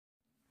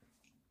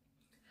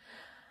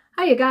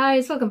Hiya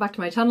guys, welcome back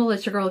to my channel.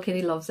 It's your girl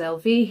Katie Loves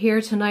LV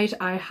here. Tonight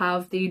I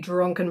have the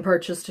drunken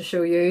purchase to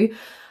show you.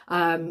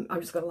 I'm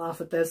just gonna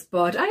laugh at this,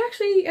 but I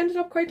actually ended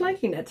up quite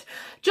liking it.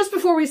 Just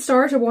before we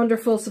start, a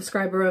wonderful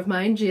subscriber of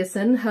mine,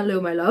 Jason,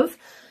 hello my love,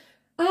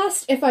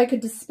 asked if I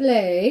could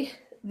display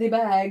the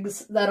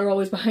bags that are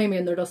always behind me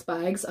in their dust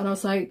bags, and I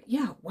was like,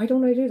 yeah, why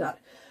don't I do that?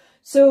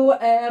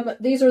 So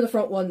these are the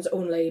front ones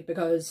only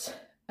because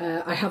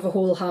I have a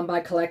whole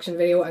handbag collection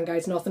video, and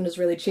guys, nothing has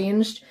really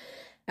changed.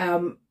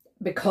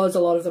 Because a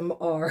lot of them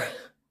are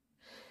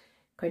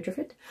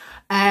counterfeit,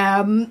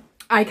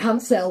 I can't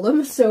sell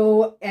them,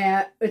 so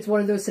it's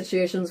one of those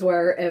situations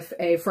where if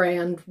a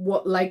friend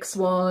likes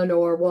one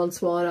or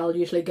wants one, I'll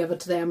usually give it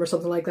to them or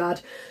something like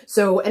that.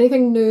 So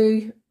anything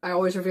new, I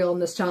always reveal on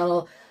this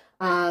channel,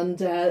 and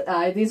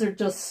these are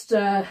just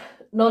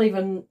not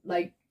even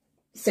like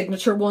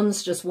signature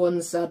ones, just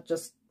ones that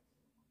just,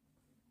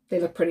 they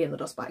look pretty in the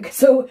dust bag.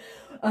 So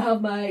I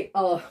have my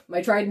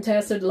tried and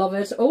tested, love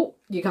it. Oh,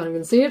 you can't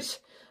even see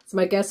it. It's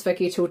my Guess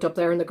Vicky tote up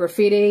there in the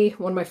graffiti.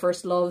 One of my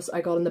first loves.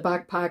 I got in the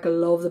backpack. I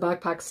love the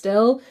backpack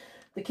still.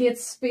 The Kate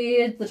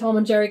Spade, the Tom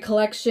and Jerry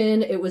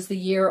collection. It was the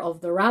year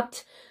of the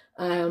rat.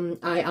 I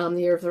am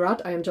the year of the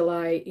rat. I am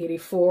July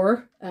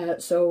 84.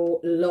 So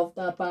love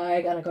that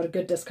bag, and I got a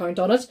good discount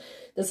on it.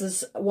 This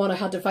is one I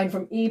had to find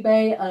from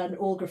eBay, an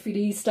old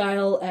graffiti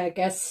style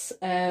Guess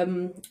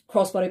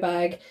crossbody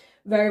bag.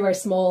 Very, very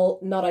small,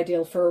 not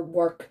ideal for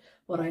work,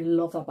 but I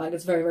love that bag.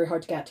 It's very, very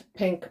hard to get.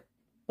 Pink,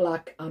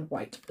 black and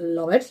white.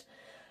 Love it.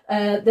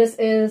 This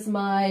is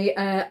my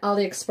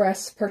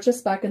AliExpress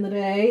purchase back in the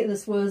day.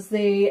 This was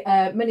the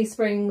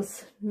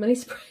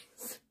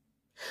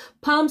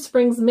Palm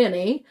Springs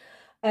Mini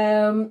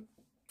that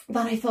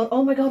I thought,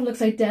 oh my god, it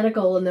looks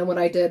identical. And then when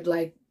I did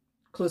like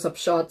close-up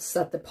shots,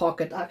 that the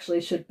pocket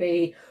actually should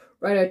be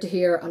right out to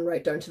here and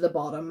right down to the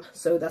bottom.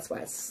 So that's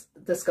why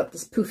this got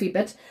this poofy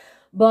bit.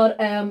 But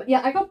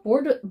yeah, I got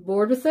bored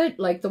with it,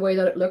 like the way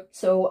that it looked.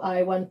 So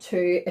I went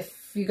to,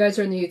 if you guys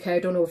are in the UK, I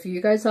don't know if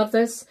you guys have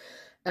this,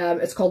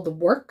 it's called The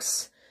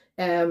Works.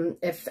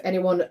 If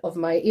anyone of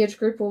my age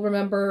group will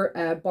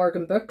remember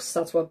Bargain Books,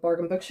 that's what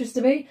Bargain Books used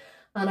to be.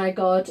 And I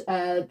got,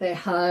 they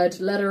had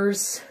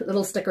letters,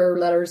 little sticker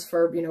letters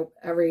for, you know,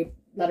 every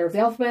letter of the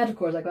alphabet. Of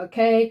course I got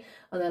K,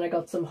 and then I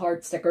got some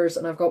heart stickers,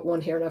 and I've got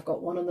one here and I've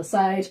got one on the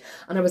side.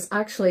 And it was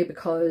actually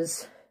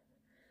because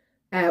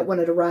when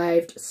it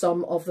arrived,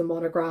 some of the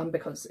monogram,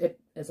 because it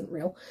isn't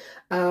real,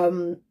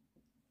 rubbed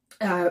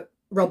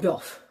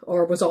off,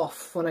 or was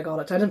off when I got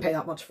it. I didn't pay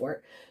that much for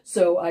it,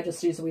 so I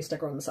just used a wee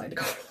sticker on the side to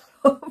cover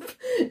it up.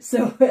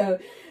 So, but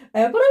I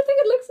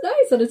think it looks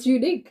nice and it's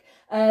unique.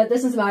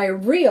 This is my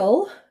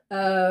real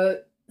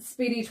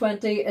Speedy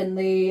 20 in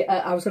the,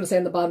 I was going to say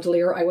in the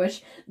bandolier, I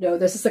wish. No,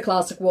 this is the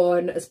classic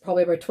one. It's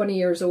probably about 20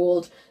 years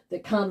old. The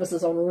canvas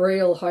is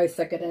unreal how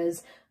thick it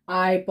is.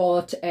 I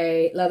bought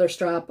a leather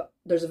strap.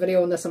 There's a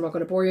video on this, I'm not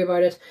going to bore you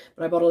about it,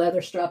 but I bought a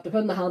leather strap to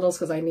put in the handles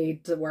because I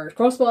need to wear it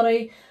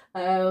crossbody.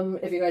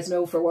 If you guys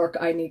know, for work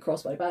I need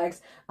crossbody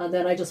bags. And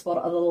then I just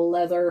bought a little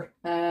leather,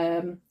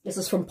 this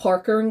is from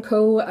Parker &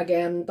 Co.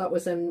 Again, that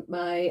was in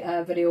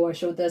my video, I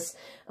showed this,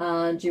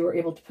 and you were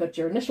able to put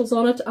your initials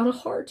on it and a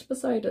heart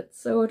beside it.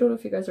 So I don't know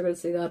if you guys are going to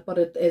see that, but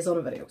it is on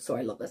a video, so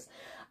I love this.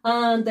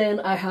 And then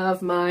I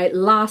have my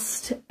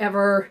last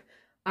ever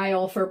I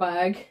Offer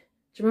bag.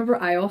 Do you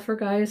remember I Offer,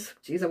 guys?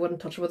 Jeez, I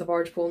wouldn't touch it with a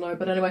barge pole now,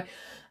 but anyway.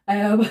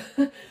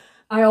 I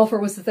Offer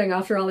was the thing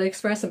after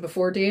AliExpress and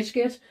before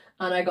DHgate,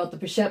 and I got the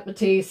Pochette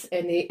Matisse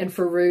in the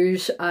Infra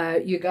Rouge.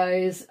 You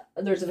guys,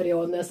 there's a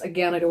video on this.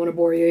 Again, I don't want to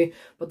bore you,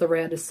 but the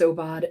red is so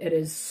bad. It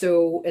is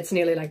so, it's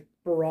nearly like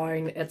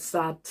brown. It's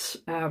that,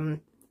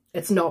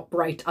 it's not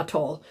bright at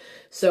all.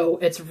 So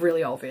it's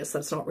really obvious that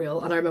it's not real.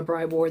 And I remember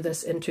I wore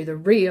this into the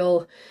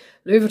real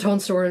Louis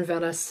Vuitton store in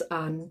Venice,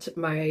 and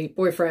my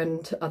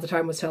boyfriend at the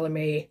time was telling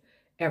me,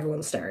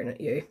 everyone's staring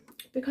at you,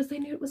 because they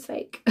knew it was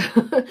fake.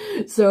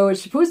 So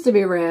it's supposed to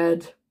be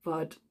red,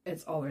 but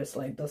it's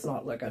obviously does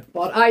not look it.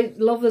 But I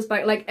love this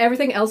bag. Like,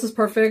 everything else is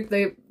perfect.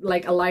 The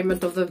like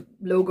alignment of the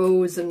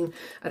logos, and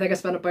I think I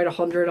spent about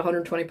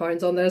 120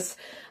 pounds on this,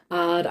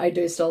 and I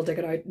do still dig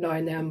it out now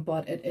and then,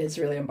 but it is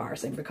really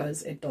embarrassing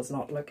because it does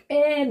not look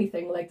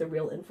anything like the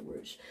real Infra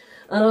Rouge.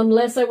 And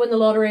unless I win the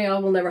lottery, I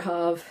will never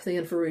have the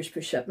Infra Rouge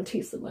Pochette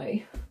Matisse in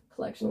my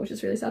collection, which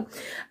is really sad.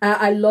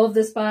 I love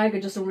this bag. I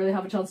just don't really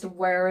have a chance to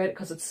wear it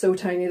because it's so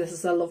tiny. This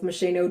is a Love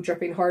Machino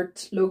Dripping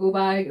Heart logo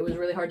bag. It was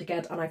really hard to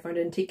get, and I found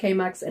it in TK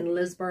Maxx in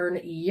Lisburn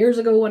years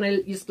ago when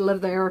I used to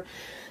live there.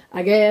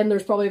 Again,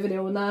 there's probably a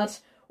video on that.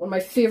 One of my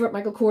favourite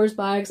Michael Kors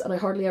bags, and I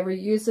hardly ever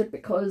use it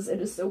because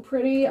it is so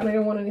pretty and I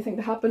don't want anything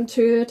to happen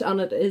to it. And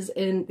it is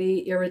in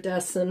the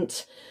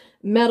iridescent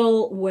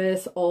metal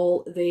with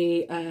all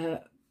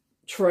the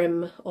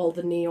trim, all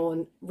the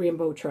neon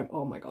rainbow trim.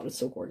 Oh my god, it's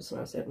so gorgeous when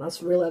I see it. And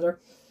that's real leather.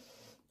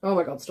 Oh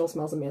my god, it still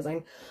smells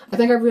amazing. I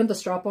think I ruined the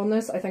strap on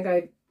this. I think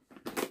I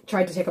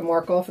tried to take a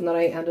mark off, and then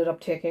I ended up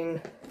taking,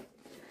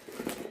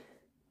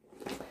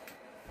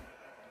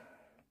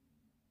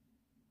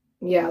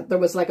 yeah, there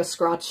was like a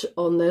scratch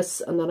on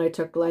this, and then I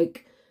took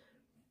like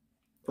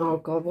oh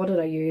god, what did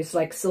I use?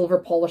 Like silver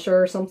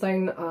polisher or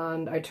something,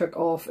 and I took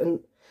off and,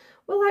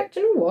 well, like, do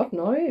you know what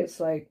now? It's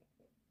like,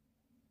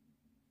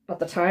 at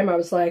the time I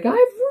was like, I've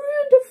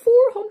ruined a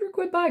 400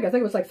 quid bag. I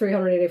think it was like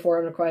 380,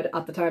 400 quid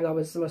at the time. That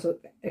was the most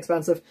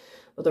expensive,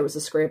 but there was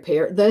a scrape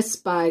here. This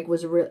bag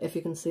was real, if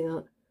you can see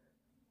that.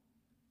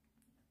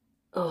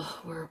 Oh,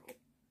 where?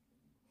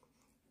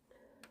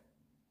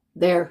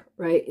 There,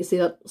 right? You see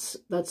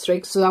that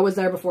streak? So that was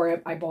there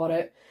before I bought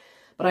it.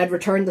 But I'd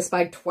returned this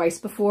bag twice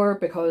before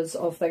because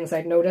of things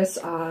I'd noticed,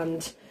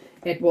 and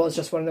it was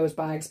just one of those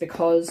bags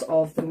because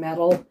of the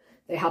metal.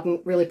 They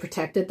hadn't really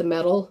protected the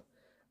metal,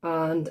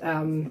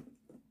 and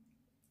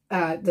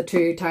the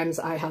 2 times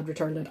I had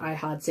returned it, I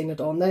had seen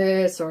it on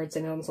this or I'd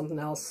seen it on something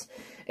else.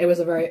 It was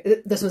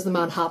this was the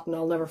Manhattan.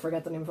 I'll never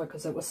forget the name of it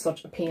because it was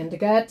such a pain to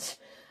get.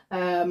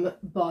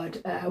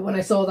 But when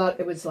I saw that,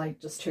 it was like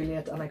just too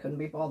late and I couldn't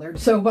be bothered.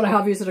 So, but I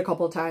have used it a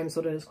couple of times,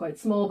 so it is quite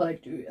small, but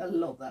I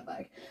love that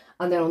bag.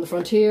 And then on the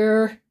front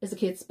here is a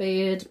Kate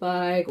Spade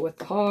bag with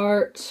the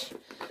heart.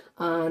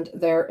 And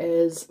there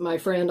is my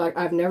friend,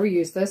 I've never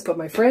used this, but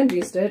my friend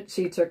used it.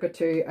 She took it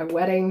to a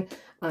wedding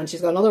and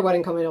she's got another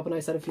wedding coming up, and I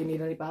said, if you need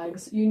any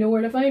bags, you know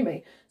where to find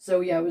me.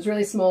 So yeah, it was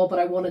really small, but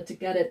I wanted to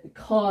get it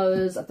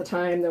because at the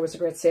time there was a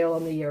great sale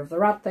on the Year of the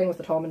Rat thing with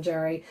the Tom and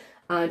Jerry,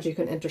 and you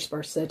can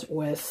intersperse it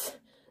with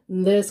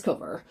this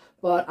cover.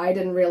 But I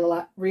didn't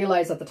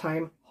realize at the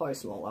time how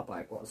small that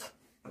bag was.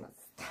 And it's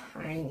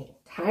tiny,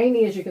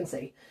 tiny as you can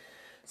see.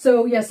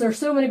 So yes, there's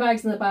so many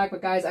bags in the bag,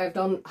 but guys, I've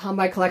done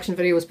handbag collection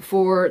videos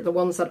before. The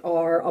ones that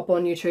are up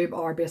on YouTube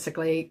are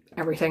basically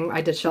everything.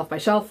 I did shelf by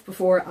shelf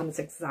before, and it's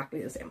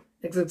exactly the same.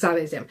 It's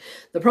exactly the same.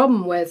 The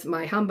problem with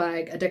my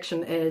handbag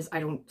addiction is I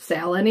don't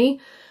sell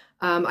any.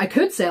 I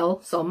could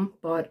sell some,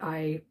 but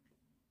I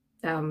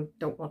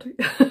don't want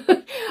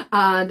to.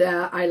 And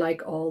I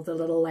like all the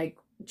little like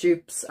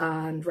dupes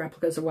and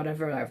replicas or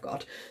whatever I've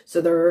got. So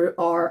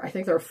I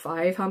think there are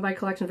 5 handbag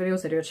collection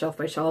videos. I do it shelf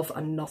by shelf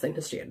and nothing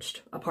has changed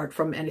apart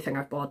from anything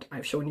I've bought.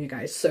 I've shown you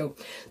guys. So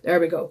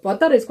there we go. But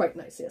that is quite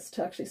nice, yes,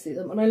 to actually see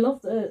them. And I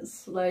love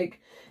this. Like,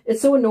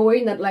 it's so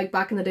annoying that like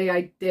back in the day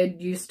I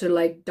did used to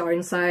like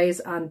downsize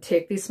and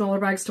take these smaller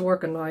bags to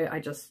work, and now I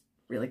just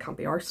really can't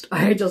be arsed.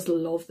 I just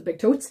love the big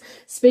totes.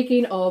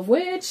 Speaking of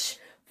which,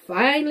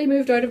 finally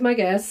moved out of my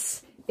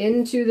guess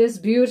into this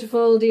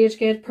beautiful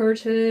DHgate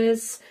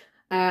purchase.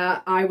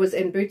 I was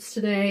in Boots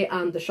today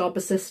and the shop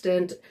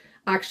assistant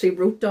actually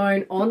wrote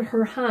down on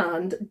her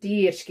hand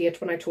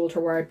DHgate when I told her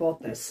where I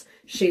bought this.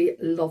 She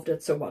loved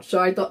it so much. So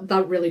I thought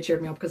that really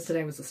cheered me up because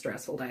today was a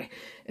stressful day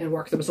in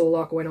work. There was a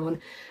lot going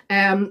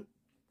on.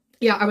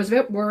 Yeah, I was a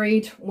bit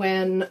worried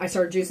when I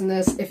started using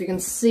this. If you can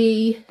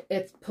see,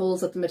 it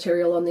pulls at the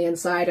material on the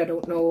inside. I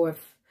don't know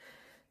if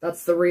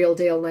that's the real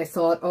deal. And I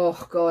thought,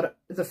 oh God,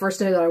 the first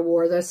day that I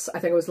wore this, I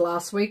think it was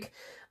last week,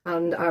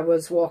 and I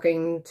was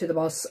walking to the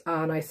bus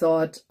and I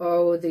thought,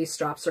 oh, these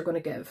straps are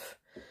going to give.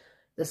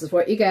 This is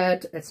what you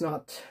get. It's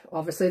not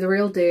obviously the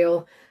real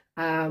deal.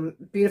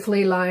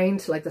 Beautifully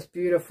lined, like this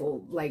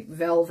beautiful, like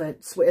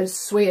velvet,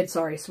 suede,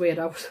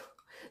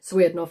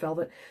 not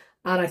velvet.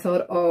 And I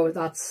thought, oh,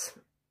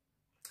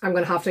 I'm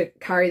going to have to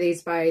carry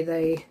these by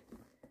the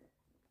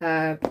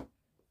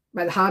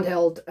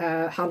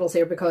handheld handles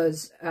here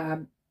because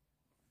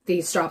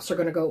these straps are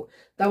going to go.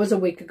 That was a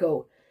week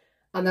ago.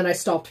 And then I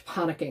stopped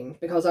panicking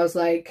because I was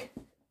like,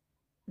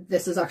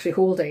 this is actually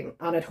holding,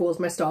 and it holds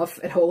my stuff.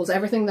 It holds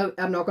everything. That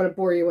I'm not going to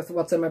bore you with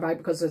what's in my bag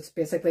because it's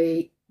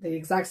basically the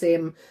exact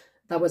same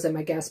that was in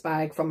my guest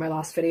bag from my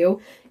last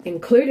video,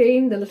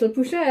 including the little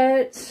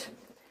Pochette.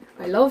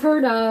 I love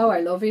her now. I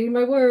love eating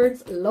my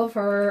words. I love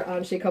her,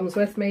 and she comes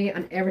with me,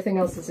 and everything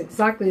else is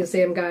exactly the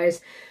same,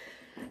 guys.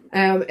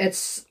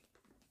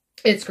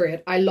 It's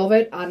great. I love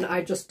it, and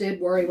I just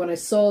did worry when I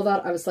saw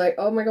that. I was like,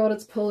 oh my God,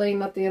 it's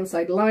pulling at the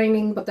inside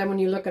lining. But then when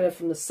you look at it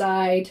from the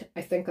side,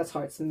 I think that's how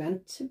it's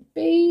meant to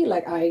be.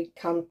 Like, I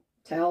can't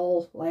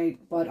tell, like,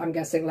 but I'm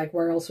guessing, like,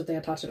 where else would they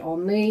attach it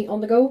on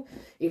the go?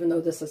 Even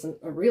though this isn't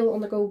a real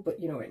on the go, but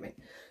you know what I mean.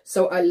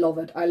 So I love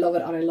it. I love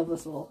it, and I love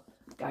this little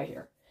guy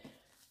here.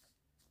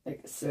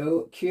 Like,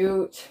 so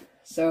cute.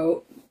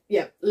 So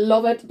yeah,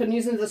 love it. Been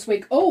using it this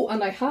week. Oh,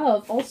 and I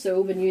have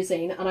also been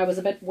using, and I was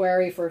a bit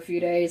wary for a few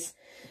days,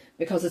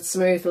 because it's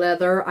smooth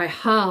leather, I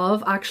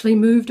have actually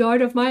moved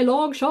out of my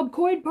long shop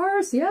coin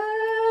purse.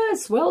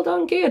 Yes, well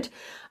done, Kate.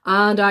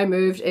 And I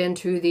moved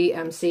into the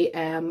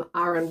MCM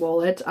Aran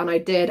wallet, and I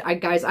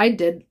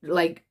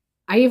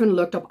even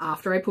looked up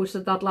after I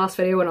posted that last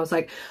video, and I was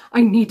like,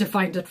 I need to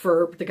find it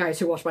for the guys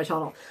who watch my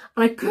channel.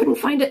 And I couldn't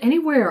find it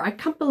anywhere. I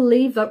can't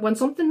believe that when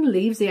something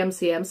leaves the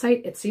MCM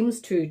site, it seems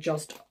to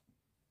just,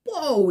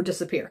 whoa,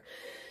 disappear.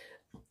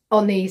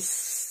 On the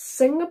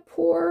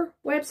Singapore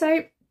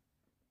website,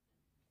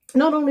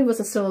 not only was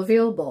it still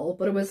available,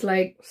 but it was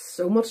like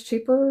so much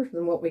cheaper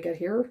than what we get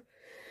here.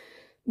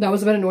 That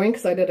was a bit annoying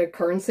because I did a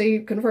currency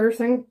converter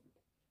thing.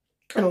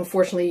 And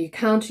unfortunately you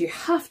can't. You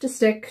have to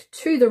stick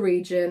to the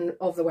region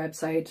of the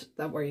website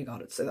where you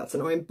got it. So that's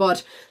annoying.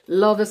 But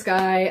love this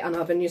guy, and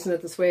I've been using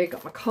it this week.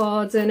 Got my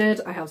cards in it.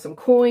 I have some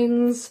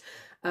coins.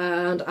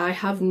 and I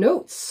have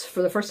notes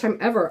for the first time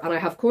ever, and I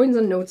have coins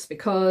and notes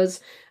because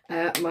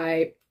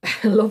my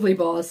lovely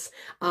boss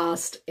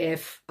asked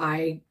if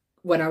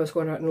when I was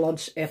going out on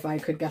lunch, if I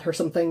could get her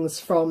some things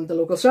from the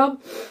local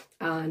shop,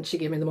 and she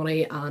gave me the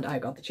money and I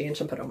got the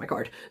change and put it on my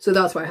card. So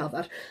that's why I have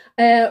that.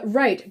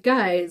 Right,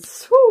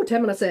 guys, whoo,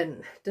 10 minutes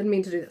in. Didn't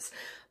mean to do this.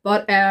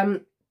 But,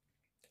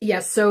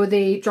 yes, so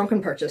the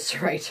drunken purchase,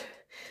 right.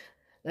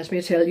 Let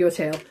me tell you a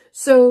tale.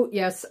 So,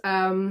 yes,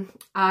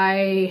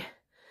 I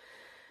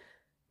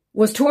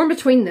was torn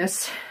between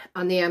this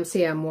and the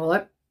MCM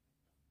wallet.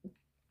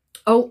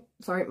 Oh,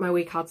 sorry, my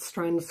wee cat's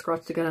trying to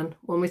scratch to get in.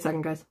 1 wee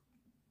second, guys.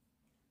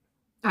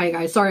 Hi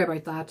guys, sorry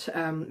about that.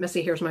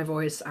 Missy hears my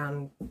voice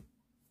and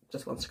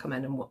just wants to come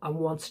in and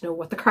wants to know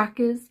what the crack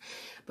is.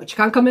 But you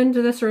can't come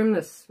into this room.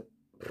 This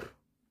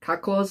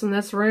cat claws in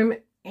this room.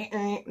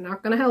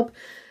 Not gonna help.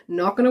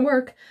 Not gonna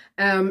work.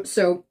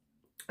 So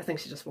I think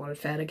she just wanted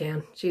fed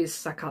again.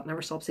 Jeez, that cat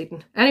never stops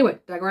eating. Anyway,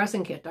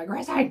 digressing, Kate,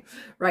 digressing.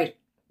 Right.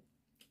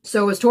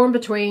 So I was torn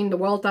between the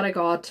wallet that I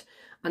got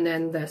and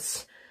then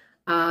this.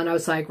 And I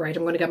was like, right,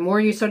 I'm going to get more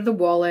use out of the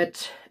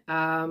wallet.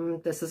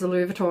 This is a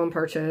Louis Vuitton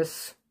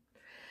purchase.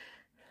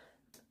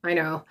 I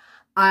know.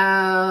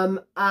 And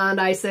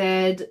I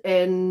said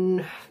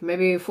in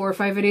maybe 4 or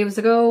 5 videos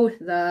ago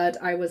that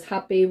I was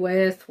happy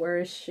with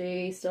where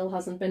she still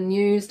hasn't been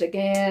used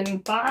again.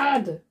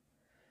 Bad!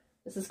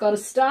 This has got to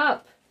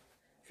stop.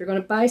 If you're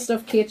going to buy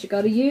stuff, Kate, you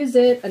got to use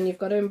it and you've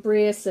got to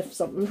embrace if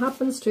something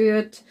happens to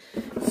it.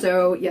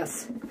 So,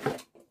 yes.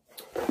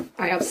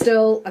 I have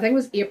still, I think it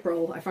was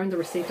April. I found the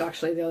receipt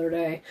actually the other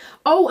day.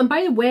 Oh, and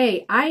by the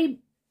way, I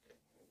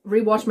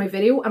rewatched my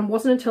video and it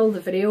wasn't until the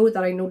video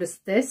that I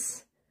noticed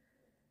this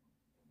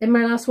in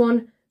my last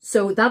one.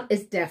 So that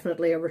is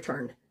definitely a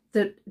return.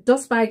 The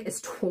dust bag is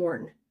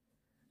torn.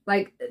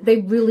 Like, they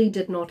really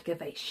did not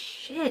give a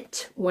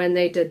shit when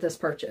they did this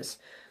purchase.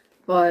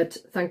 But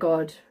thank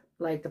God,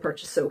 like, the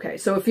purchase is okay.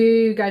 So if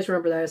you guys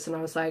remember this and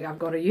I was like, I've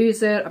got to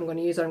use it, I'm going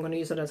to use it, I'm going to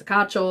use it as a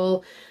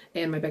catch-all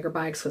in my bigger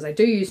bags because I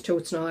do use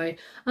totes now.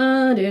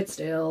 And it's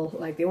still,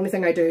 like, the only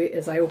thing I do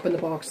is I open the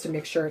box to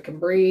make sure it can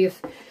breathe.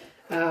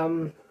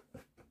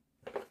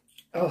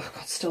 Oh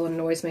God, still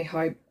annoys me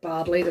how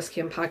badly this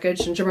came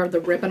packaged. And do you remember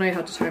the ribbon I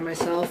had to tie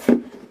myself?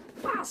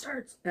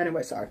 Bastards!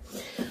 Anyway, sorry.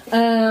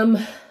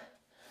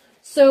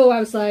 So I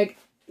was like,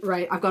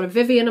 right, I've got a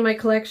Vivienne in my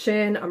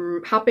collection.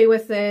 I'm happy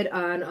with it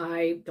and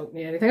I don't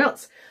need anything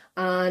else.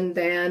 And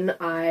then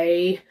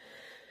I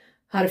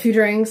had a few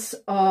drinks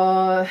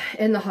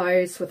in the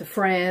house with a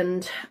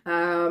friend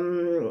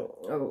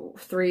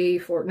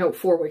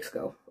 4 weeks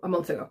ago, a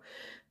month ago.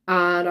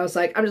 And I was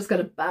like, I'm just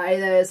going to buy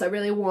this. I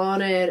really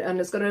want it. And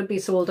it's going to be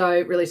sold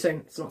out really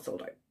soon. It's not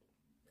sold out.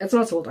 It's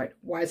not sold out.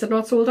 Why is it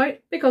not sold out?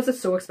 Because it's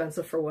so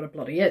expensive for what it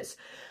bloody is.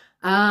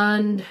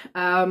 And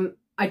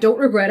I don't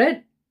regret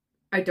it.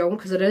 I don't,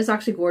 because it is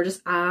actually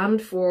gorgeous.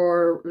 And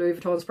for Louis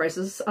Vuitton's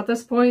prices at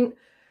this point,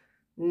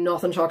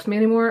 nothing shocks me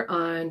anymore.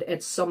 And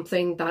it's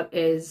something that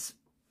is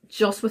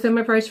just within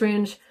my price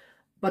range.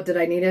 But did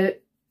I need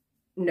it?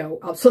 No,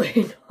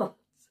 absolutely not.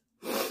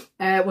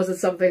 Was it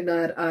something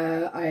that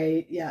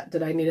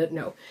did I need it?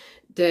 No.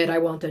 Did I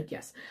want it?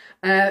 Yes.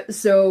 And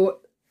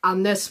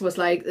this was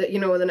like, you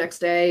know, the next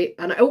day,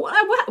 and I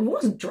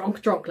wasn't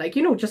drunk, like,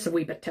 you know, just a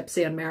wee bit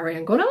tipsy and merry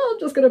and going, oh, I'm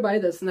just going to buy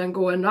this, and then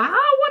going, what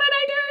did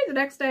I do the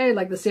next day?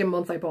 Like the same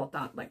month I bought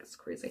that, like, it's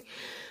crazy.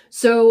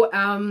 So,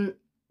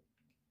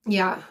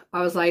 yeah,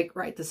 I was like,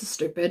 right, this is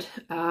stupid.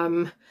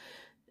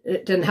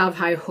 It didn't have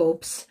high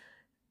hopes,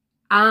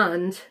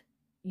 and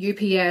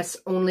UPS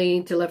only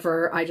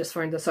deliver, I just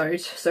found this out.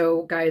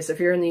 So guys, if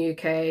you're in the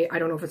UK, I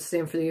don't know if it's the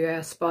same for the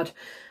US, but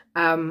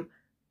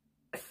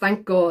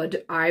thank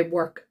God I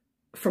work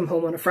from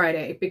home on a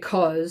Friday,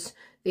 because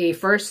the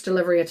first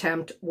delivery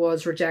attempt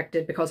was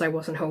rejected because I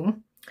wasn't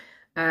home.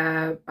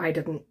 I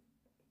didn't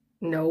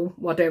know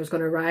what day it was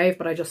going to arrive,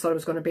 but I just thought it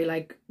was going to be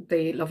like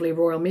the lovely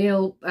Royal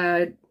Mail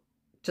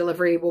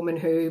delivery woman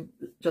who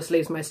just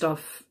leaves my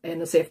stuff in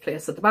a safe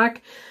place at the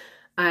back.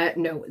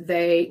 No,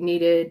 they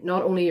needed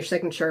not only your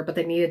signature, but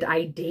they needed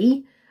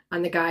ID.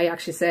 And the guy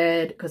actually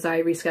said, because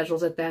I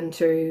rescheduled it then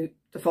to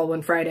the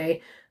following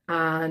Friday,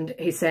 and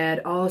he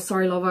said, oh,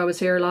 sorry, love, I was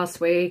here last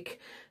week,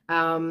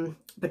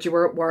 but you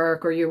were at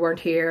work or you weren't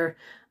here.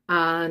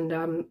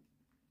 And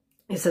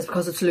he says,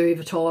 because it's Louis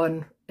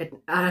Vuitton. And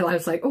I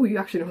was like, oh, you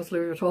actually know it's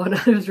Louis Vuitton.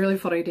 And it was really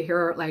funny to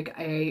hear like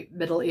a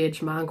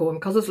middle-aged man going,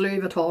 because it's Louis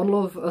Vuitton,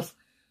 love. I was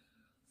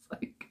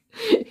like,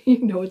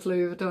 you know it's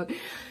Louis Vuitton.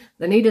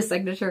 They need a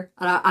signature.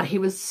 And he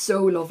was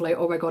so lovely.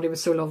 Oh my God, he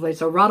was so lovely.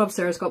 So ran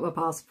upstairs, got my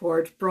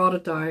passport, brought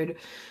it down.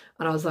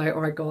 And I was like,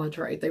 oh my God,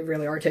 right, they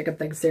really are taking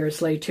things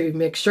seriously to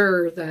make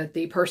sure that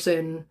the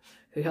person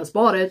who has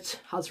bought it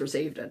has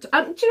received it.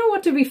 And do you know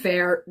what, to be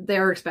fair,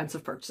 they're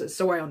expensive purchases,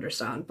 so I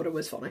understand, but it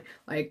was funny.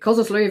 Like, because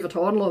it's Louis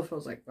Vuitton, love, I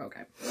was like,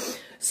 okay.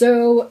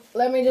 So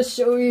let me just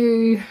show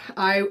you.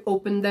 I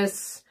opened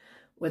this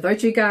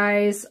without you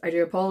guys. I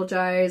do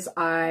apologise.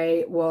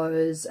 I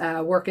was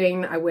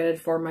working. I waited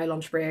for my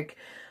lunch break.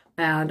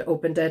 and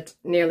opened it,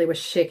 nearly was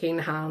shaking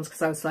hands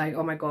because I was like,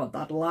 oh my god,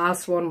 that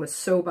last one was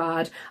so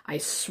bad. I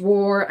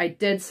swore, I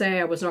did say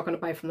I was not going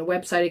to buy from the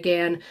website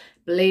again.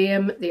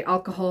 Blame the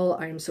alcohol,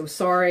 I am so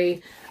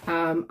sorry.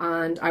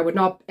 And I would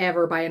not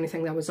ever buy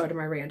anything that was out of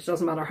my range. It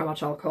doesn't matter how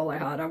much alcohol I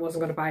had. I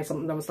wasn't going to buy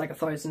something that was like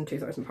 £1,000,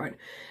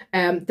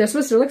 £2,000. This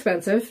was still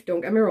expensive,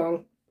 don't get me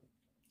wrong.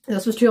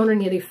 This was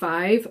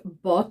 $285,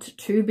 but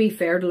to be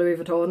fair to Louis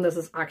Vuitton, this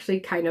is actually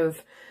kind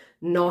of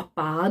not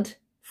bad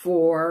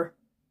for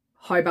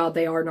how bad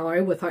they are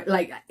now, with how,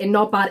 like,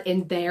 not bad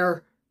in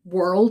their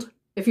world,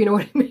 if you know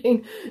what I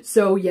mean.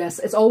 So yes,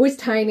 it's always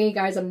tiny,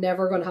 guys. I'm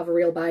never going to have a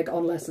real bag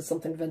unless it's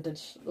something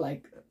vintage,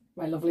 like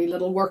my lovely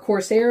little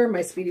workhorse here,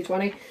 my Speedy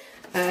 20.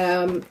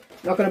 Not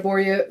going to bore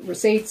you.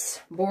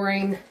 Receipts,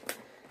 boring.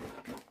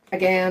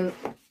 Again,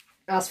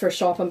 ask for a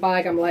shopping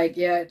bag. I'm like,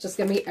 yeah, just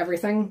give me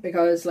everything,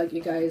 because like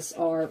you guys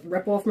are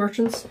rip-off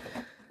merchants.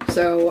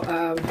 So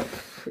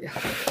yeah,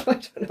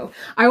 I don't know.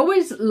 I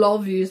always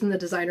love using the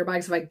designer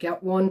bags if I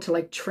get one to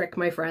like trick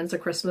my friends at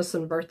Christmas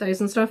and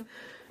birthdays and stuff.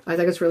 I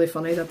think it's really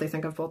funny that they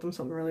think I've bought them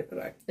something really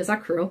good. Is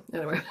that cruel?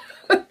 Anyway.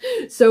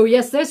 So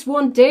yes, this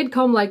one did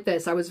come like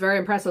this. I was very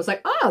impressed. I was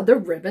like, ah, the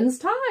ribbon's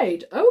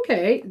tied.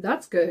 Okay,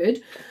 that's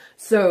good.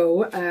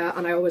 So,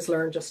 and I always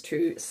learn just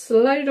to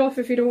slide it off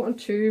if you don't want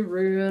to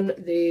ruin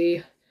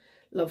the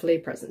lovely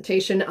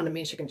presentation, and it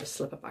means you can just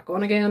slip it back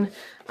on again.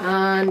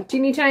 And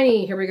teeny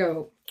tiny, here we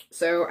go.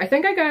 So I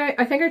think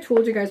I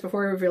told you guys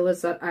before I revealed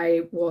this that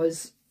I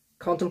was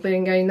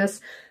contemplating getting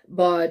this,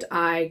 but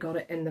I got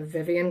it in the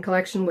Vivienne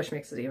collection, which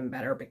makes it even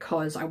better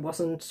because I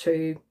wasn't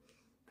too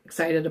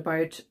excited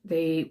about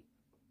the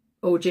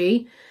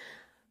OG.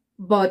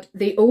 But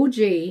the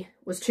OG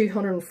was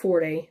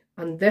 240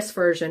 and this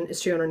version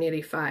is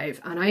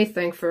 285, and I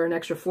think for an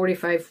extra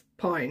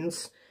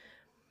 £45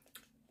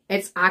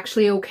 it's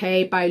actually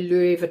okay by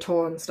Louis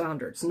Vuitton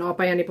standards, not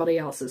by anybody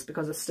else's,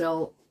 because it's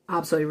still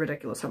absolutely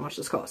ridiculous how much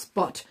this costs.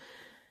 But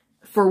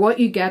for what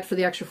you get for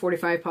the extra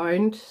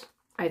 £45,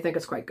 I think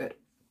it's quite good.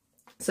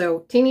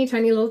 So teeny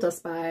tiny little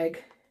dust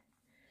bag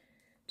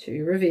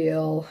to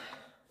reveal.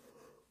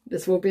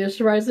 This won't be a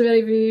surprise to many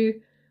of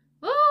you.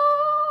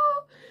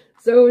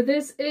 So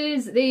this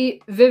is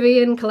the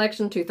Vivienne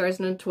Collection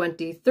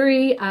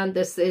 2023, and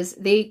this is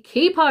the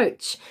key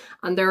pouch.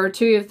 And there are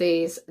two of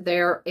these.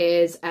 There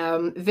is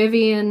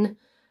Vivienne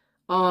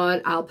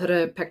on, I'll put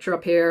a picture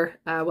up here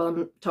while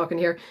I'm talking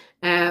here,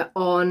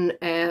 on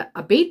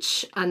a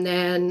beach. And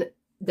then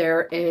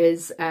there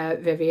is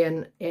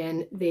Vivienne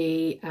in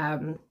the,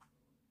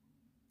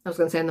 I was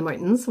going to say in the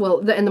mountains. Well,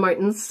 in the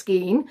mountains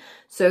skiing.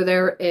 So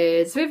there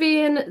is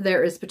Vivienne,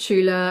 there is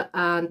Petula,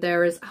 and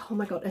there is, oh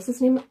my god, is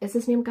his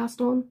name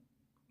Gaston?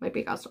 Might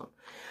be Gaston.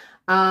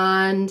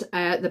 And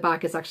the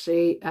back is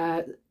actually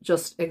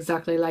just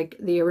exactly like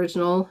the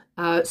original.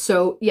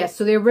 So yes,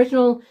 so the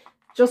original,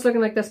 just looking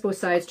like this both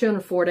sides,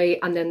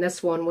 240, and then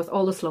this one with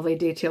all this lovely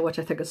detail, which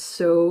I think is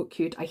so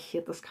cute. I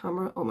hate this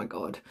camera, oh my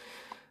god.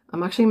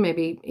 I'm actually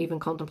maybe even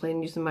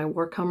contemplating using my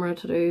work camera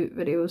to do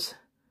videos,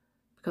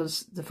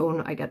 because the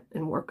phone I get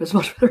in work is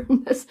much better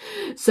than this.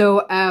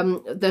 So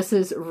this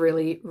is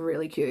really,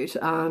 really cute.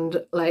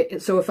 And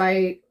like, so if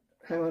I,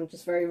 hang on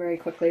just very, very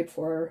quickly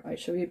before I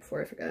show you,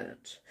 before I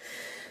forget.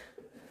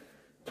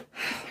 Oh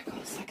my god,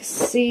 it's like a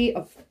sea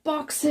of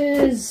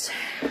boxes.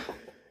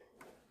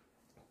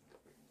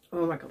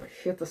 Oh my god, I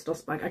hate this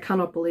dust bag. I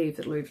cannot believe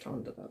that Louis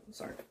Vuitton did that. I'm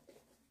sorry.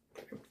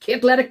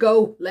 Can't let it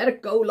go. Let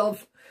it go,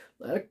 love.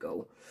 Let it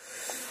go.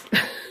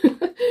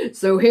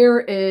 So here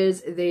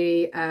is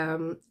the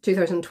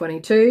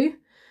 2022,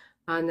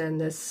 and then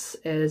this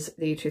is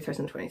the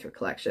 2023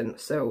 collection.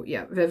 So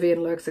yeah,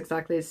 Vivienne looks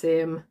exactly the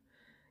same.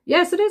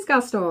 Yes, it is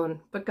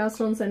Gaston, but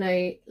Gaston's in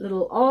a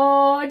little,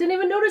 oh, I didn't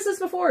even notice this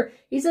before.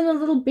 He's in a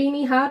little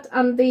beanie hat,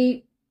 and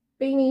the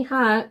beanie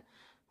hat,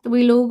 the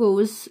wee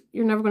logos,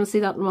 you're never going to see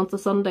that in a month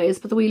of Sundays,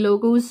 but the wee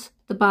logos,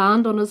 the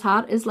band on his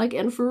hat is like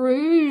in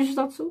Rouge.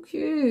 That's so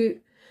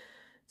cute.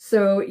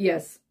 So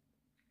yes,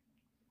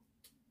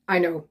 I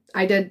know,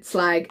 I did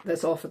slag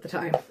this off at the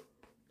time.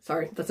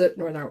 Sorry, that's it,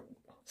 no,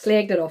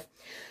 slagged it off.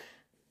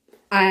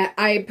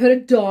 I put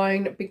it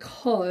down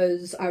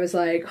because I was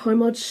like, how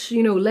much,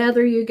 you know,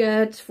 leather you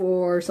get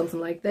for something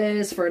like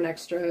this, for an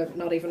extra,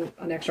 not even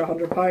an extra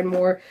 £100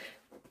 more.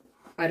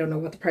 I don't know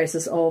what the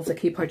prices of the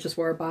key pouches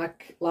were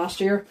back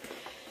last year.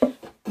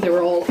 They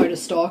were all out of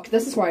stock.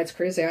 This is why it's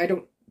crazy.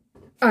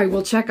 I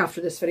will check after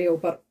this video,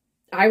 but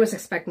I was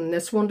expecting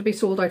this one to be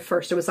sold out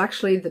first. It was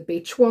actually the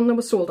beach one that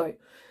was sold out.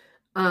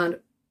 And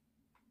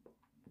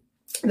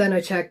then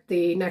I checked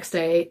the next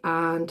day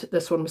and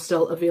this one was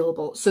still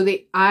available. So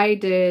there's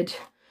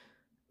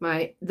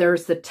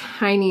the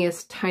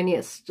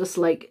tiniest, just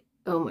like,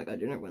 oh my god,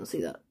 you're never going to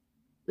see that.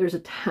 There's a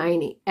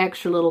tiny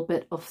extra little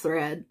bit of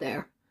thread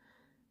there.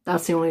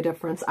 That's the only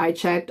difference. I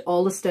checked,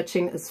 all the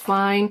stitching is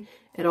fine.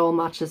 It all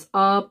matches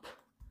up.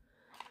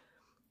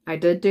 I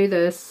did do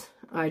this.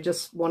 I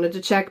just wanted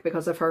to check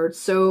because I've heard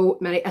so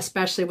many,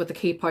 especially with the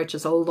key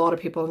pouches, a lot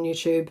of people on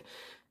YouTube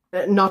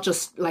not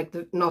just like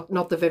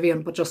not the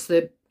Vivienne, but just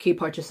the key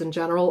pouches in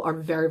general, are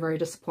very, very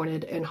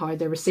disappointed in how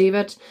they receive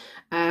it.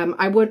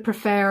 I would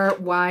prefer,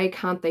 why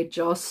can't they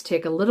just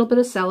take a little bit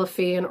of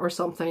cellophane or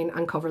something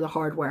and cover the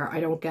hardware? I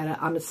don't get it.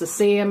 And it's the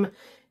same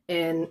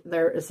in,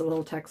 there is a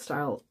little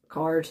textile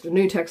card, the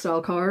new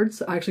textile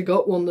cards. I actually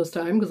got one this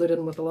time because I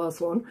didn't with the last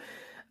one.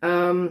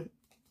 There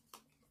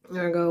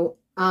we go.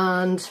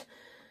 And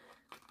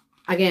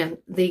again,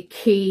 the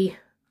key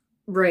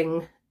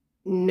ring,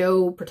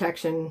 no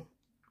protection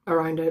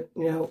around it,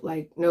 you know,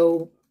 like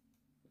no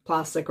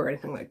plastic or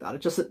anything like that.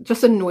 It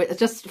just annoys. It's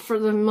just for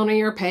the money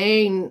you're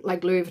paying,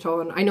 like Louis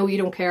Vuitton. I know you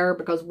don't care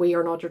because we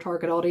are not your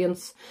target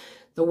audience,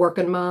 the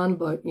working man,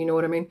 but you know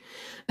what I mean.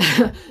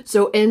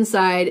 So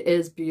inside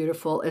is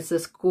beautiful. It's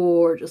this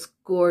gorgeous,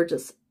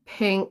 gorgeous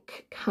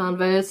pink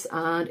canvas,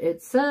 and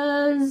it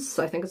says,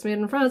 I think it's made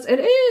in France. It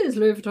is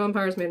Louis Vuitton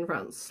Paris, made in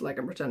France. Like,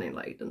 I'm pretending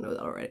like I didn't know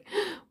that already,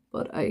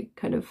 but I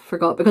kind of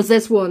forgot because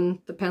this one,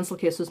 the pencil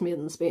case, was made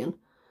in Spain.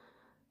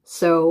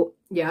 So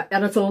yeah,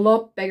 and it's a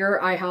lot bigger.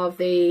 I have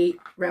the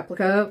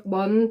replica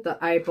one that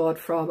I bought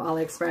from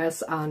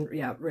AliExpress, and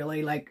yeah,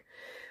 really, like,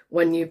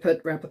 when you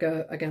put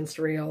replica against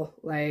real,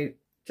 like,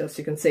 just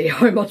you can see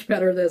how much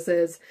better this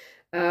is.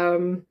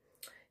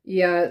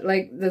 Yeah,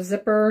 like the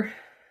zipper,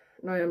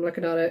 now I'm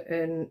looking at it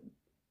in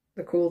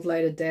the cold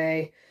light of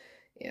day.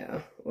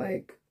 Yeah,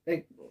 like,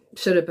 it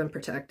should have been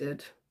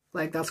protected.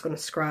 Like, that's going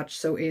to scratch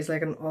so easily. I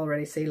can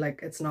already see,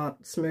 like, it's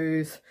not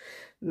smooth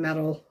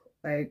metal,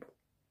 like.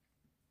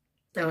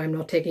 Now, I'm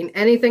not taking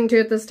anything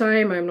to it this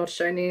time. I'm not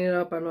shining it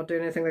up. I'm not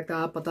doing anything like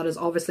that. But that has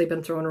obviously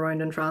been thrown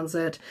around in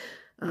transit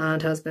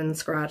and has been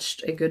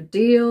scratched a good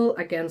deal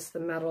against the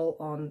metal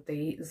on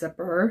the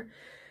zipper.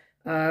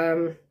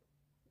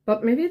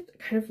 But maybe it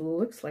kind of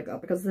looks like that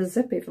because the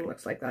zip even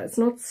looks like that. It's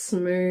not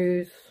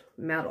smooth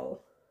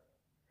metal.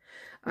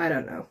 I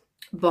don't know.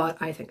 But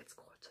I think it's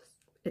gorgeous.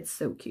 It's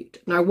so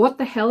cute. Now, what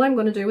the hell I'm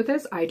going to do with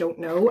this, I don't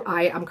know.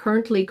 I am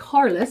currently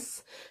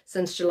carless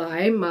since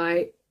July.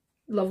 My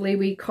lovely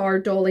wee car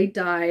dolly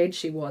died.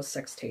 She was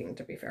 16,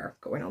 to be fair,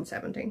 going on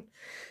 17. Isn't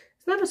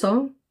that a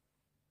song?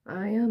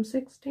 I am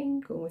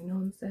 16, going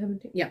on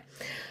 17. Yeah.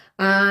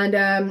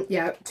 And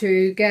yeah,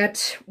 to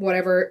get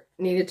whatever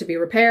needed to be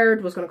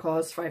repaired was going to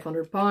cost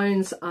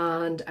 £500.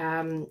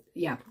 And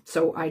yeah,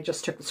 so I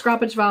just took the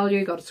scrappage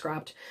value, got it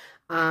scrapped.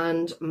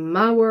 And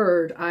my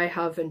word, I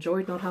have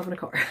enjoyed not having a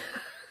car.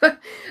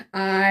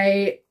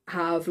 I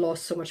have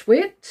lost so much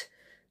weight.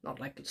 Not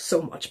like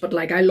so much, but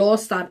like I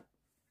lost that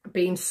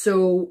being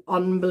so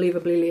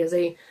unbelievably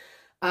lazy.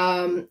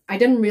 I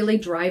didn't really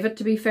drive it,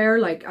 to be fair.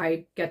 Like,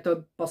 I get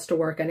the bus to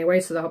work anyway,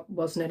 so that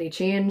wasn't any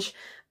change.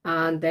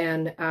 And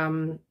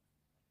then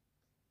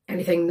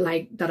anything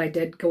like that I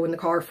did go in the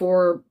car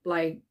for,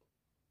 like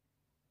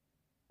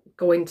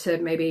going to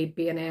maybe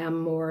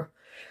B&M or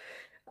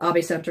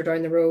Abbey Centre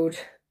down the road,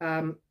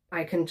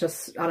 I can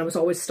just, and it was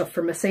always stuff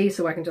for Missy,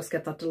 so I can just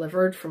get that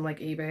delivered from like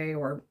eBay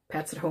or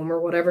Pets at Home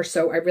or whatever.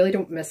 So I really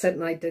don't miss it,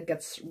 and I did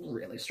get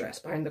really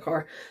stressed behind the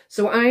car.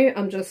 So I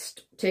am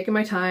just taking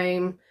my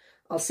time.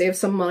 I'll save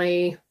some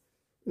money,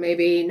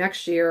 maybe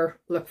next year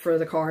look for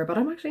the car, but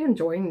I'm actually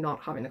enjoying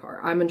not having the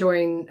car. I'm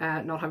enjoying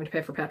not having to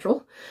pay for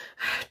petrol,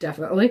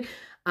 definitely.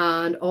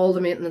 And all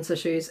the maintenance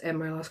issues in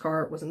my last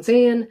car was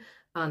insane,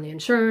 and the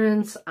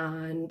insurance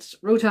and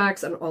road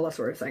tax and all that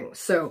sort of thing.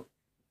 So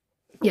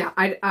yeah,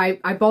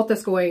 I bought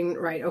this going,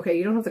 right, okay,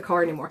 you don't have the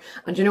car anymore.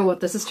 And you know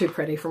what? This is too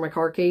pretty for my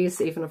car keys,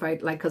 even if I,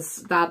 like, because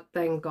that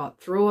thing got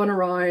thrown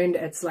around.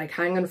 It's, like,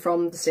 hanging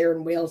from the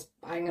steering wheels,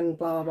 banging,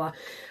 blah, blah, blah.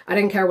 I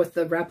didn't care with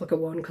the replica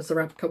one, because the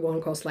replica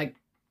one cost, like,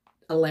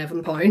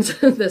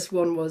 £11. This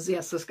one was,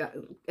 yes, this guy,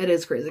 it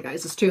is crazy,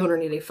 guys. It's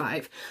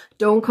 £285.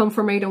 Don't come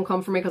for me,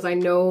 because I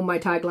know my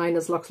tagline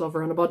is Luxe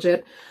Lover on a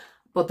budget.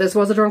 But this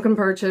was a drunken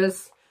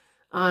purchase.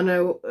 And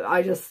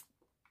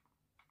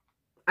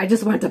I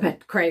just went a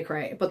bit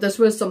cray-cray, but this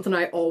was something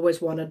I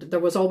always wanted. There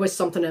was always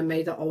something in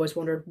me that always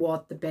wondered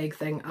what the big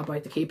thing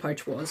about the key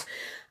pouch was.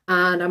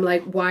 And I'm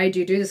like, why do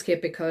you do this,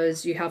 Kate?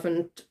 Because you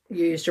haven't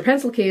used your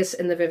pencil case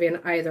in the Vivienne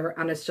either.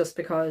 And it's just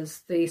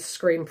because the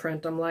screen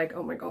print, I'm like,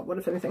 oh my God, what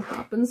if anything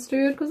happens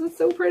to it? Because it's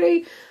so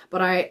pretty.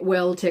 But I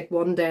will take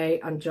one day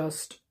and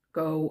just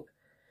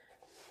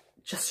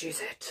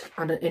use it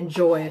and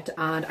enjoy it.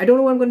 And I don't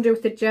know what I'm going to do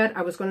with it yet.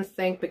 I was going to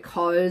think,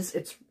 because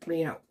it's,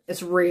 you know,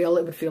 it's real,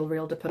 it would feel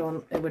real to put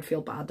on, it would feel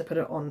bad to put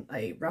it on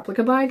a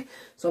replica bag.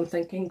 So I'm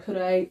thinking, could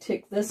I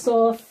take this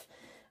off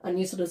and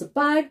use it as a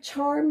bag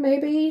charm,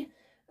 maybe?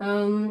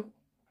 Pardon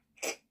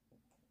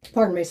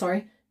me,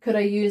 sorry. Could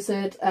I use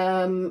it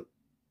for,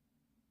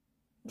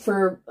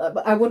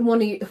 I wouldn't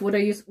want to, would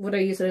I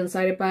use it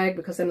inside a bag?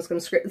 Because then it's going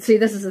to scrape. See,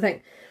 this is the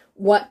thing.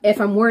 What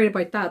if I'm worried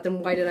about that, then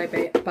why did I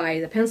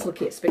buy the pencil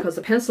case? Because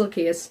the pencil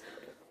case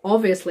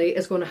obviously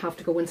is going to have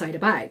to go inside a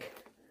bag.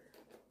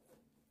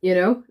 You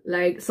know,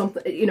 like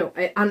something, you know,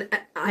 and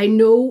I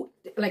know,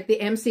 like the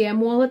MCM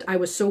wallet, I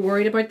was so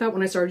worried about that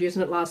when I started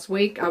using it last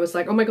week. I was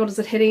like, oh my God, is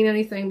it hitting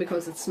anything?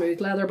 Because it's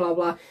smooth leather, blah,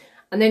 blah.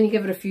 and then you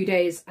give it a few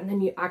days and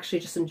then you actually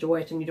just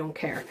enjoy it and you don't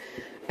care.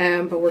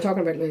 But we're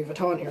talking about Louis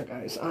Vuitton here,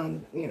 guys,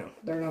 and you know,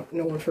 they're not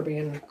known for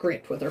being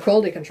great with their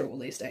quality control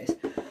these days.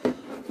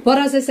 But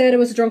as I said, it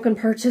was a drunken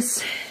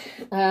purchase.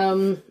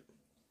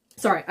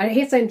 Sorry, I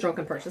hate saying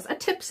drunken purchase, a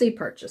tipsy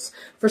purchase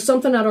for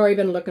something I'd already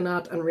been looking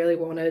at and really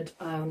wanted,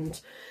 and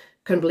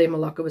couldn't believe my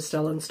luck it was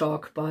still in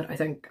stock. But I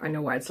think I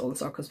know why it's still in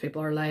stock, because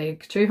people are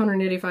like,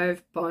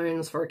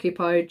 £285 for a key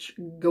pouch,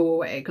 go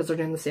away, because they're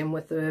doing the same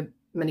with the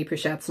mini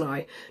Pochettes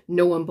now.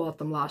 No one bought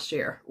them last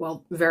year.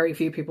 Well, very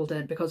few people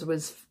did, because it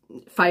was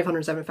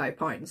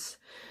 £575.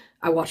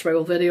 I watched my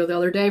old video the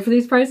other day for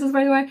these prices,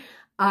 by the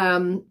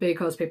way,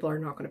 because people are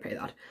not going to pay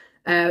that.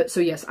 So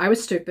yes, I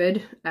was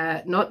stupid,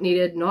 not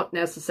needed, not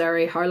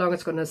necessary. How long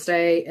it's going to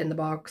stay in the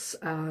box,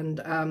 and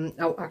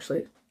oh,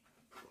 actually,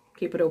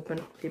 keep it open,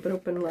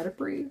 let it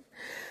breathe.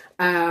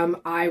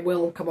 I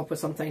will come up with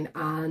something,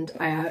 and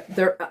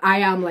I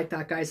am like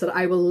that, guys, that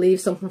I will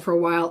leave something for a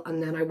while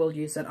and then I will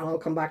use it, and I'll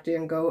come back to you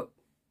and go,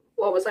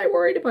 what was I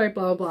worried about,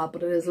 blah blah.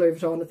 But it is Louis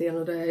Vuitton at the end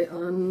of the day,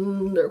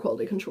 and their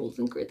quality control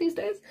isn't great these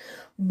days.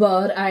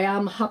 But I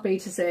am happy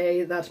to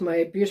say that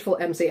my beautiful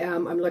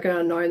MCM, I'm looking at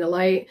it now in the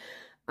light,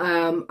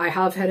 I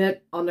have hit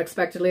it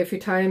unexpectedly a few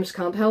times,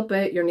 can't help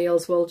it. Your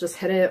nails will just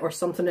hit it, or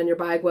something in your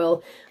bag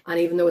will, and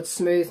even though it's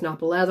smooth,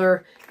 not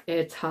leather,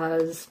 it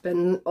has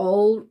been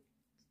all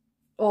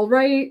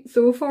right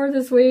so far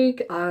this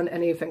week. And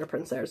any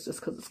fingerprints there is just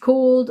because it's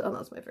cold, and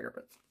that's my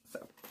fingerprints.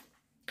 So,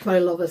 but I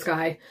love this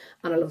guy,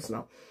 and I love the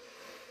smell.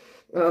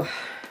 Oh,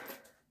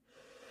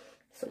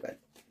 so good,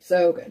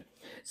 so good.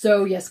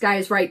 So yes,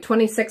 guys, right,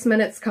 26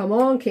 minutes, come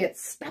on, Kate,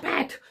 stop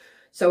it.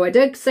 So I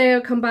did say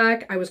I'll come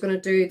back. I was going to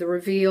do the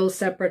reveal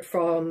separate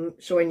from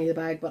showing you the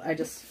bag, but I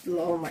just,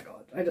 oh my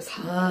god, I just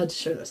had to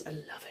show this. I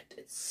love it.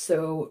 It's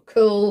so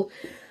cool.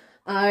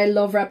 I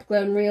love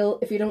replica and real.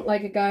 If you don't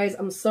like it, guys,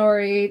 I'm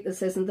sorry.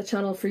 This isn't the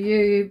channel for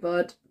you,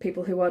 but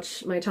people who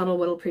watch my channel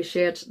will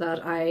appreciate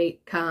that I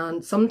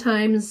can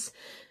sometimes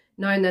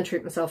now and then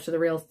treat myself to the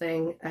real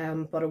thing,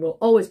 but it will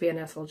always be an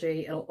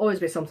SLG. It'll always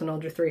be something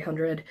under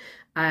 300.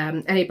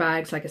 Any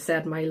bags, like I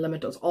said, my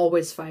limit is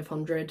always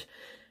 500.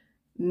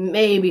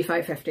 Maybe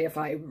 550 if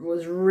I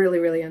was really,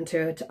 really into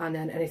it, and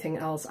then anything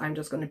else I'm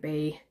just going to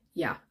be,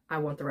 yeah, I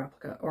want the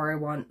replica, or I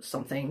want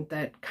something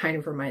that kind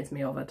of reminds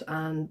me of it.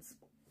 And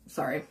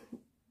sorry,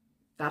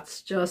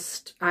 that's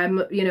just,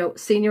 I'm, you know,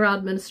 senior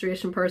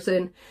administration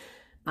person,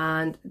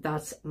 and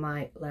that's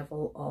my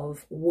level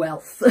of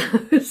wealth.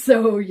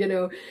 So, you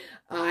know,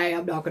 I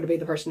am not going to be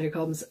the person who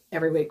comes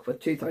every week with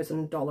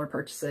 $2,000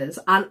 purchases.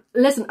 And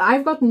listen,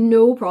 I've got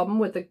no problem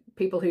with the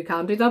people who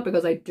can do that,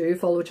 because I do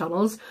follow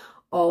channels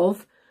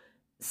of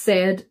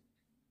said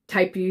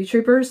type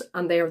YouTubers,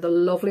 and they are the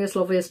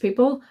loveliest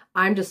people.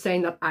 I'm just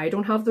saying that I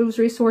don't have those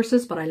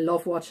resources, but I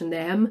love watching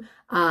them,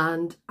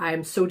 and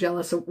I'm so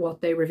jealous of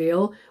what they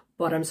reveal.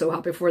 But I'm so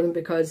happy for them,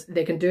 because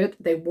they can do it,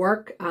 they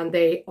work, and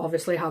they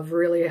obviously have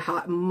really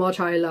much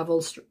high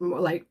levels.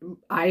 Like,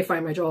 I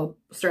find my job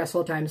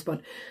stressful at times,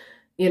 but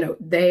you know,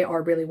 they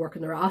are really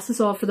working their asses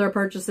off for their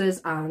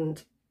purchases,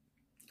 and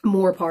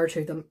more power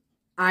to them.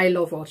 I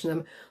love watching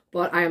them,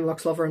 but I am a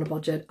luxe lover on a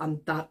budget, and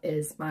that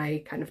is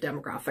my kind of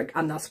demographic,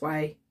 and that's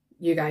why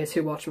you guys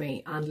who watch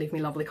me and leave me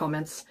lovely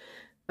comments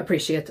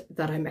appreciate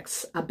that I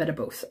mix a bit of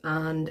both.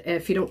 And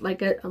if you don't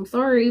like it, I'm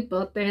sorry,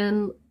 but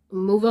then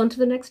move on to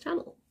the next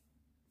channel.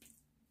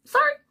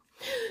 Sorry.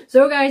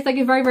 So guys, thank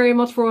you very, very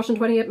much for watching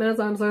 28 minutes.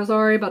 I'm so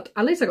sorry, but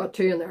at least I got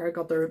 2 in there. I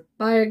got the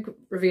bag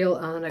reveal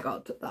and I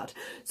got that.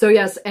 So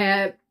yes,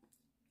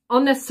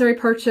 unnecessary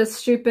purchase,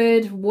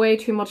 stupid, way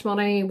too much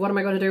money, what am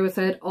I going to do with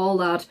it, all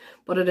that,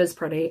 but it is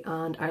pretty,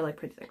 and I like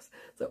pretty things.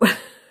 So,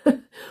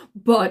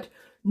 but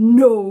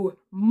no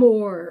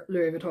more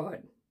Louis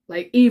Vuitton.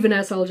 Like, even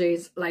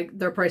SLGs, like,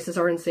 their prices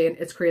are insane,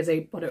 it's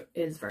crazy, but it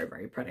is very,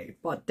 very pretty.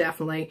 But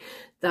definitely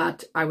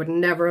that I would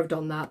never have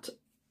done that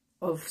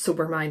of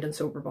sober mind and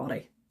sober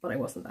body, but I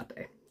wasn't that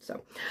day.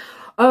 So,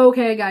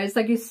 okay guys,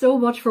 thank you so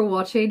much for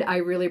watching. I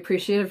really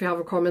appreciate it. If you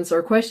have comments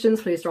or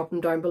questions, please drop them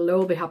down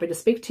below. I'll be happy to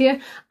speak to you.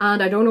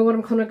 And I don't know what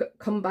I'm going to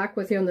come back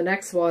with you on the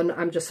next one.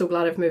 I'm just so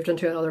glad I've moved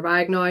into another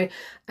bag now.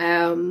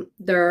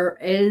 There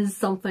is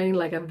something,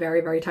 like a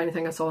very, very tiny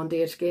thing I saw on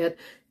DHgate.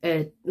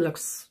 It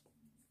looks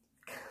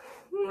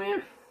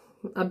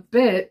a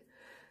bit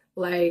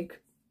like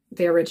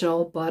the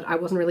original, but I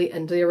wasn't really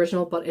into the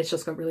original, but it's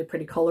just got really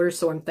pretty colours,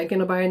 so I'm thinking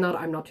of buying that.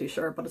 I'm not too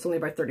sure, but it's only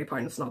about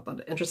 £30. It's not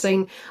that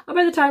interesting, and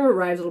by the time it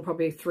arrives it'll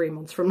probably be 3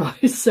 months from now.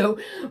 So,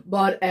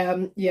 but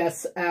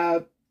yes,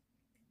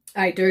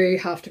 I do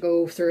have to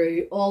go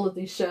through all of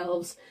these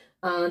shelves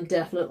and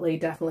definitely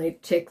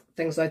take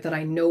things out that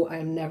I know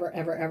I'm never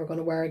ever ever going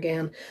to wear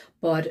again,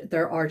 but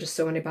there are just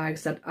so many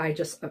bags that I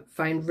just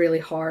find really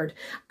hard.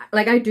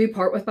 Like, I do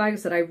part with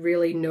bags that I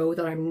really know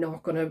that I'm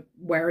not going to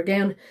wear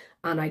again,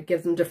 and I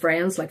give them to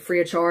friends, like,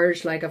 free of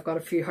charge. Like, I've got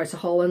a few House of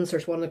Hollands,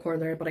 there's one in the corner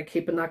there, but I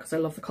keep in that because I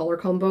love the colour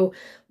combo.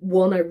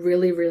 One, I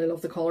really really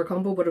love the colour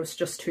combo, but it was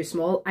just too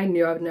small. I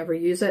knew I would never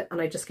use it, and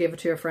I just gave it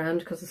to a friend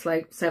because it's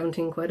like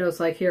 17 quid. I was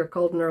like, here,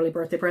 called an early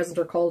birthday present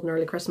or called an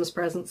early Christmas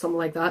present, something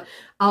like that.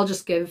 I'll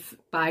just give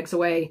bags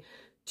away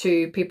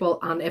to people,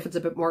 and if it's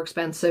a bit more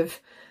expensive,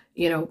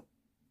 you know,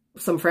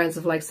 some friends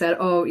have like said,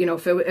 oh, you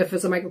know, if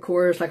it's a Michael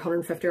Kors like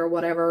 150 or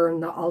whatever,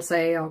 and I'll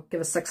say I'll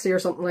give a 60 or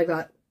something like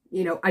that.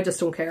 You know, I just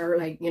don't care,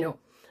 like, you know,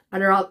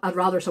 and I'd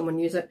rather someone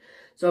use it.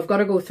 So I've got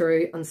to go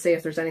through and see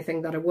if there's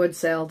anything that I would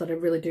sell that I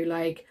really do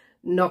like.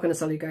 Not going to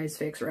sell you guys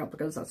fakes or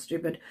replicas, that's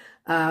stupid.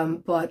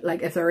 But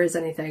like, if there is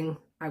anything,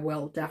 I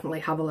will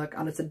definitely have a look,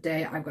 and it's a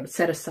day I've got to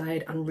set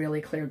aside and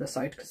really clear this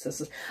out, because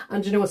this is,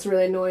 and you know what's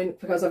really annoying,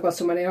 because I've got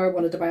so many, I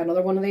wanted to buy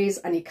another one of these,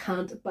 and you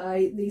can't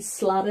buy these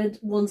slatted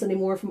ones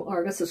anymore from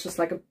Argos. It's just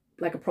like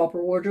a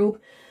proper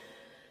wardrobe.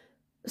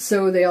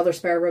 So the other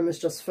spare room is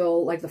just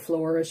full, like the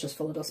floor is just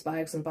full of dust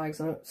bags and bags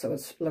on it, so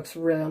it looks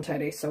really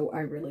untidy. So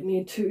I really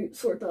need to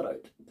sort that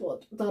out,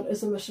 but that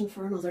is a mission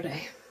for another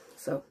day.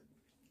 So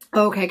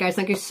okay guys,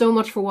 thank you so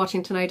much for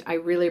watching tonight. I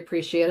really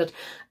appreciate it.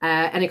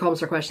 Any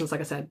comments or questions, like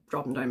I said,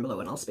 drop them down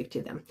below and I'll speak to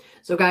you then.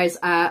 So guys,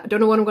 I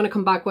don't know what I'm going to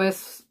come back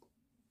with.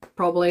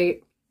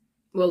 Probably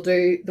we'll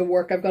do the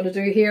work I've got to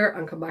do here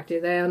and come back to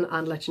you then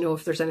and let you know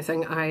if there's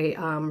anything I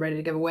am ready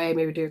to give away,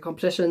 maybe do a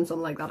competition,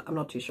 something like that. I'm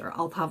not too sure.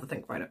 I'll have a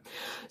think about it.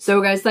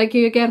 So guys, thank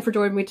you again for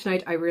joining me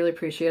tonight. I really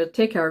appreciate it.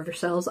 Take care of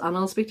yourselves, and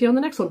I'll speak to you on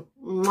the next one.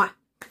 Mwah.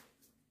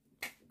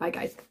 Bye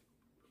guys.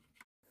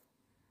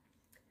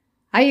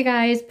 Hi you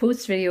guys,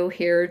 post video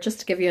here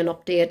just to give you an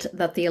update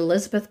that the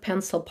Elizabeth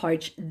pencil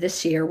pouch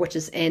this year, which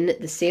is in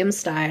the same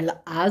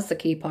style as the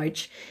key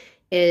pouch,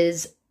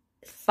 is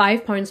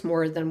 £5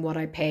 more than what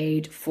I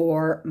paid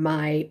for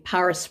my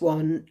Paris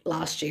one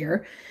last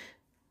year.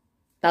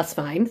 That's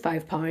fine,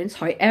 £5.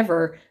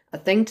 However, a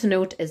thing to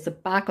note is the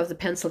back of the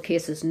pencil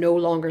case is no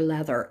longer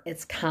leather,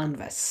 it's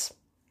canvas.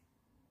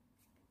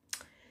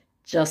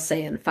 Just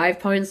saying,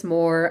 £5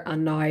 more,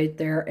 and now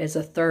there is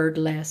a third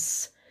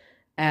less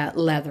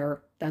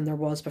leather than there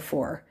was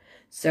before.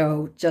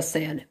 So just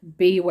saying,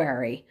 be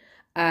wary.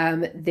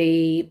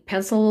 The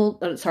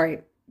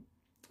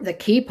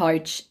key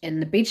pouch in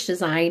the beach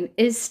design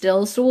is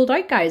still sold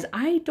out, guys.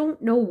 I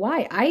don't know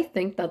why. I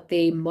think that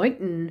the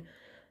mountain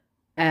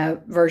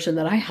version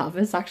that I have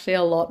is actually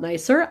a lot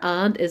nicer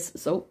and is,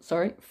 so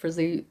sorry,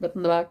 frizzy bit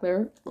in the back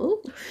there.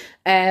 Oh.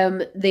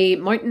 The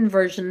mountain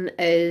version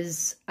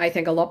is, I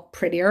think, a lot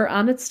prettier,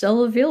 and it's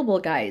still available,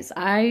 guys.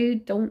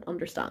 I don't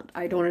understand.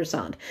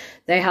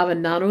 They have a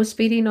Nano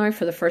Speedy now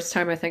for the first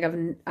time. I think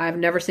I've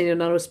never seen a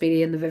Nano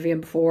Speedy in the Vivienne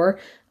before,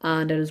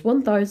 and it is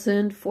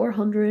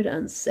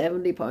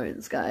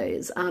 £1,470,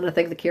 guys. And I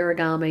think the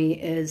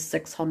Kiragami is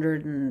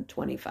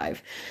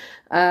 £625.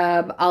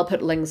 I'll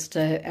put links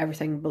to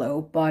everything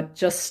below, but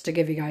just to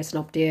give you guys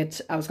an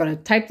update, I was going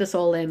to type this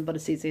all in, but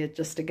it's easier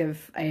just to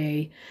give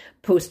a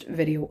post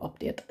video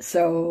update.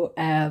 So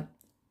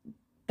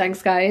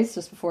thanks guys,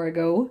 just before I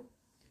go,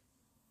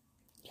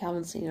 you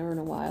haven't seen her in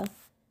a while.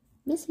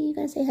 Missy, you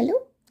gonna say hello?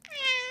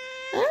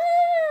 Ah,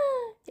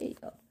 there you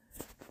go.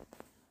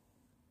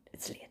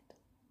 It's late,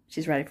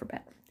 she's ready for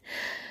bed,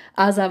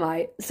 as am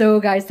I. So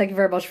guys, thank you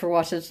very much for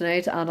watching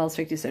tonight, and I'll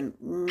speak to you soon.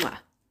 Mwah.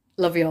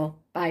 Love you all.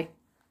 Bye.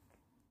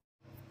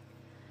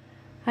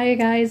 Hi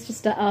guys,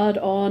 just to add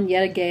on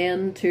yet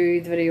again to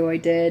the video I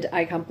did,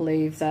 I can't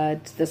believe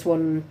that this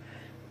one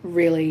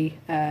really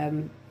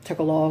took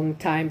a long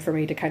time for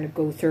me to kind of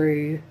go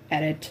through,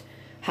 edit,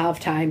 have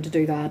time to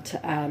do that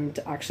and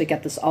actually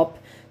get this up.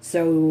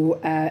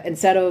 So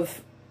instead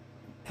of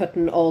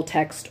putting all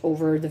text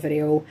over the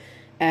video,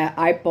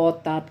 I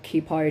bought that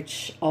key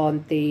pouch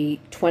on the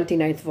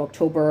 29th of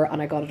October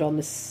and I got it on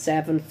the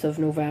 7th of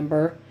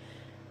November,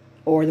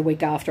 or the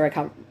week after, I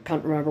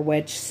can't remember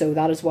which. So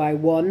that is why,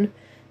 one,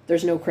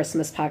 there's no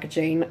Christmas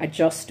packaging. I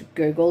just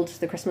googled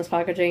the Christmas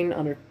packaging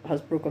and it has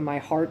broken my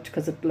heart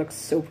because it looks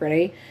so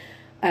pretty.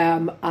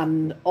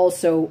 And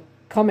also,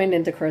 coming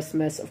into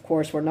Christmas, of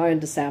course, we're now in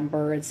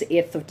December. It's the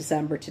 8th of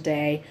December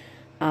today.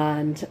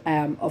 And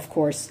of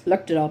course,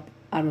 looked it up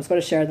and was going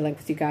to share the link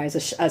with you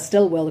guys. I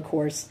still will, of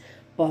course,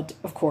 but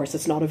of course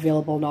it's not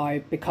available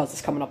now because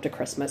it's coming up to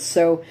Christmas.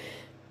 So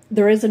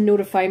there is a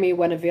notify me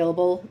when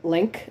available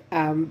link,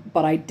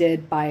 but I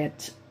did buy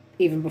it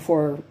even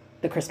before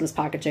the Christmas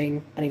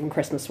packaging, and even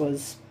Christmas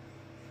was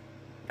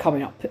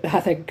coming up. I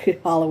think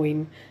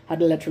Halloween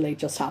had literally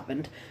just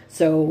happened.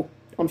 So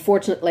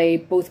unfortunately,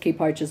 both key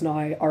pouches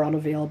now are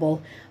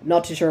unavailable. I'm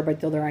not too sure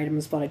about the other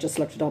items, but I just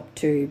looked it up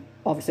to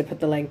obviously put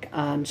the link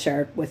and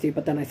share it with you.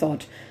 But then I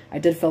thought, I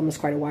did film this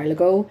quite a while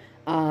ago,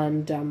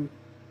 and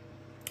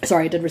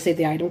sorry, I did receive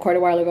the item quite a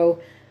while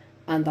ago,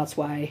 and that's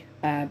why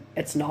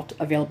it's not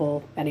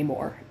available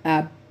anymore.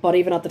 But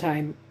even at the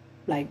time,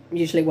 Like,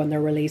 usually when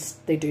they're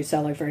released, they do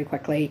sell out very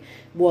quickly.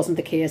 Wasn't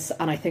the case,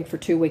 and I think for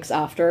 2 weeks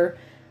after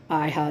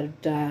I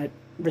had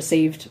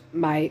received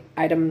my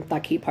item,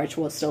 that key pouch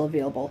was still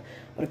available.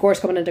 But of course,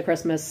 coming into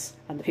Christmas,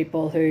 and the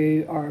people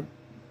who are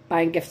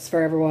buying gifts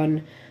for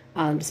everyone,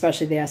 and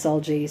especially the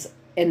SLGs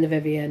in the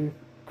Vivienne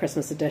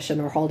Christmas edition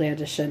or holiday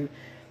edition,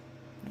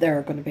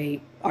 they're going to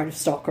be out of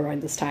stock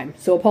around this time.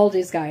 So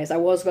apologies, guys. I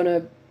was going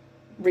to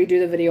redo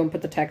the video and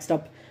put the text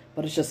up,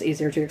 but it's just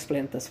easier to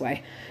explain it this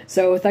way.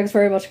 So thanks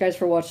very much, guys,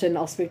 for watching.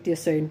 I'll speak to you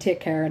soon. Take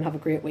care and have a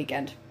great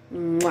weekend.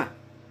 Mwah.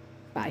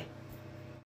 Bye.